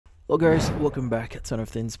Hello guys, welcome back at Son of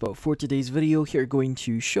Thins. But for today's video, here going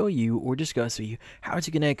to show you or discuss with you how to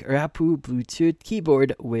connect Rapoo Bluetooth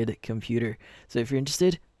keyboard with computer. So if you're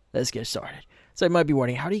interested, let's get started. So I might be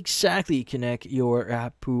wondering, how do you exactly connect your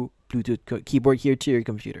Rapoo Bluetooth keyboard here to your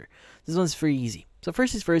computer? This one's very easy. So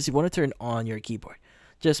first is first, you want to turn on your keyboard.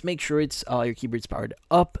 Just make sure it's your keyboard's powered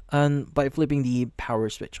up and by flipping the power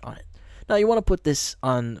switch on it. Now you want to put this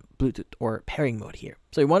on Bluetooth or pairing mode here.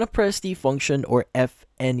 So you want to press the function or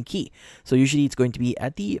FN key. So usually it's going to be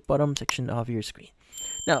at the bottom section of your screen.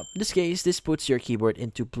 Now in this case, this puts your keyboard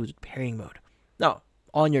into Bluetooth pairing mode. Now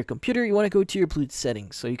on your computer, you want to go to your Bluetooth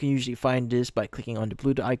settings. So you can usually find this by clicking on the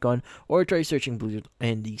Bluetooth icon or try searching Bluetooth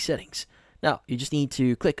in the settings. Now, you just need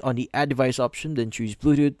to click on the Add Device option, then choose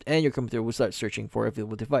Bluetooth, and your computer will start searching for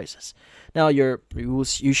available devices. Now, you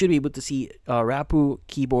should be able to see Rapoo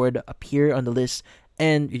keyboard appear on the list,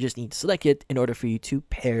 and you just need to select it in order for you to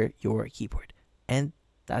pair your keyboard. And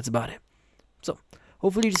that's about it. So,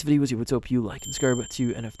 hopefully this video was able to help you like and subscribe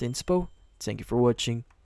to NF Inspo. Thank you for watching.